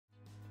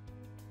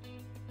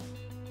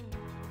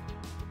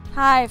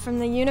Hi, from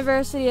the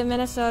University of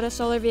Minnesota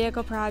Solar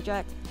Vehicle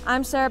Project.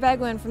 I'm Sarah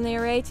Berglund from the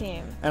Array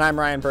team. And I'm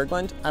Ryan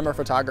Berglund. I'm a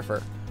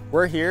photographer.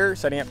 We're here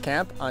setting up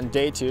camp on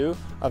day 2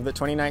 of the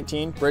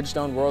 2019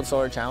 Bridgestone World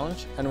Solar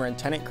Challenge, and we're in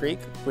Tennant Creek,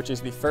 which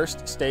is the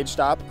first stage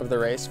stop of the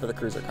race for the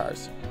cruiser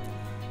cars.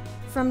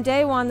 From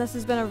day 1, this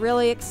has been a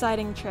really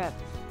exciting trip.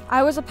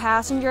 I was a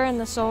passenger in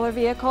the solar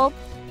vehicle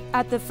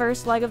at the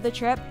first leg of the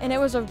trip, and it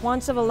was a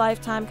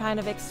once-of-a-lifetime kind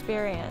of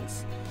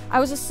experience. I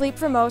was asleep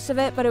for most of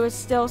it, but it was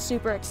still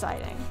super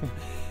exciting.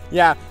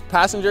 Yeah,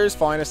 passengers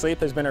falling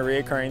asleep has been a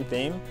reoccurring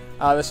theme.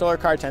 The solar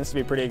car tends to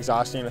be pretty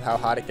exhausting with how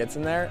hot it gets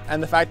in there,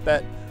 and the fact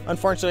that,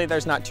 unfortunately,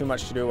 there's not too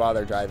much to do while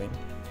they're driving.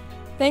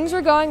 Things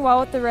were going well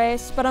with the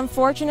race, but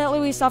unfortunately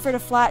we suffered a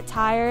flat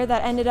tire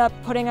that ended up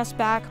putting us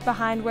back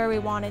behind where we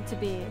wanted to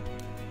be.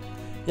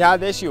 Yeah,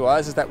 the issue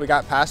is that we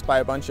got passed by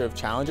a bunch of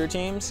challenger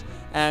teams,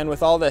 and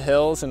with all the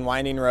hills and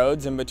winding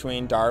roads in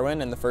between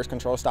Darwin and the first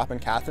control stop in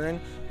Catherine,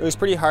 it was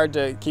pretty hard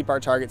to keep our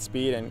target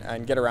speed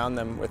and get around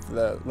them with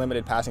the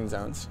limited passing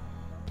zones.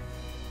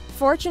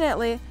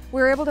 Fortunately,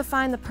 we were able to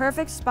find the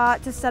perfect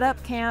spot to set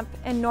up camp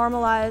and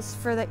normalize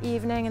for the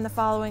evening and the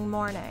following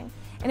morning.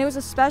 And it was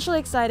especially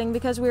exciting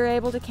because we were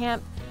able to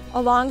camp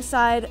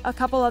alongside a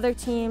couple other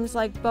teams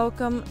like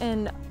Bochum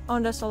and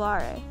Onda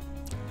Solare.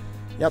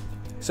 Yep.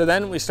 So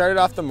then we started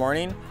off the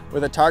morning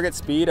with a target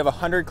speed of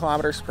 100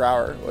 kilometers per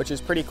hour, which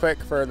is pretty quick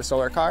for the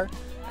solar car.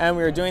 And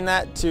we were doing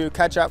that to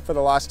catch up for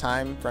the lost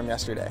time from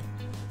yesterday.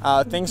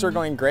 Things were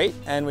going great,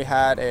 and we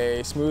had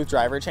a smooth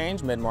driver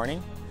change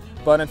mid-morning.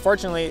 But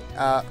unfortunately,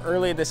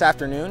 early this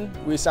afternoon,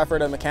 we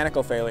suffered a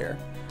mechanical failure.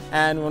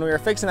 And when we were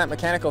fixing that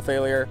mechanical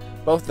failure,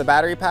 both the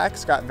battery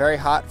packs got very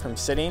hot from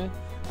sitting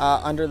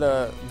under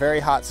the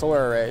very hot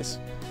solar arrays.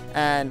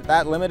 And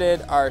that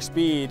limited our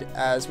speed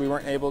as we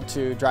weren't able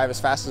to drive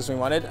as fast as we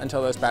wanted until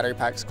those battery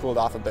packs cooled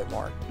off a bit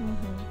more.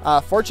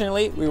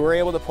 Fortunately, we were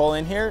able to pull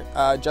in here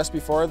just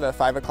before the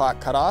 5 o'clock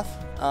cutoff.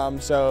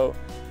 So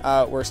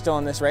we're still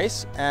in this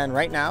race, and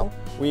right now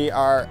we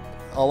are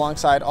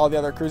alongside all the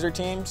other cruiser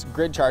teams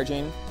grid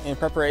charging in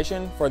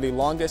preparation for the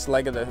longest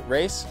leg of the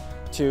race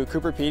to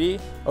Coober Pedy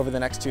over the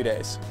next 2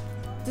 days.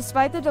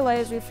 Despite the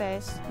delays we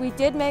faced, we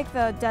did make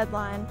the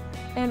deadline,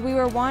 and we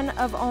were one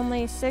of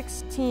only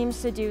 6 teams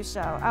to do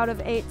so out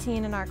of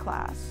 18 in our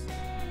class.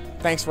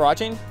 Thanks for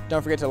watching.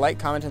 Don't forget to like,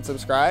 comment, and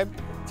subscribe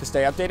to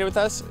stay updated with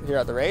us here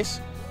at the race.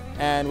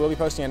 And we'll be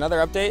posting another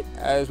update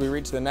as we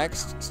reach the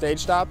next stage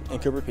stop in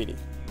Coober Pedy.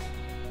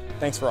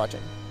 Thanks for watching.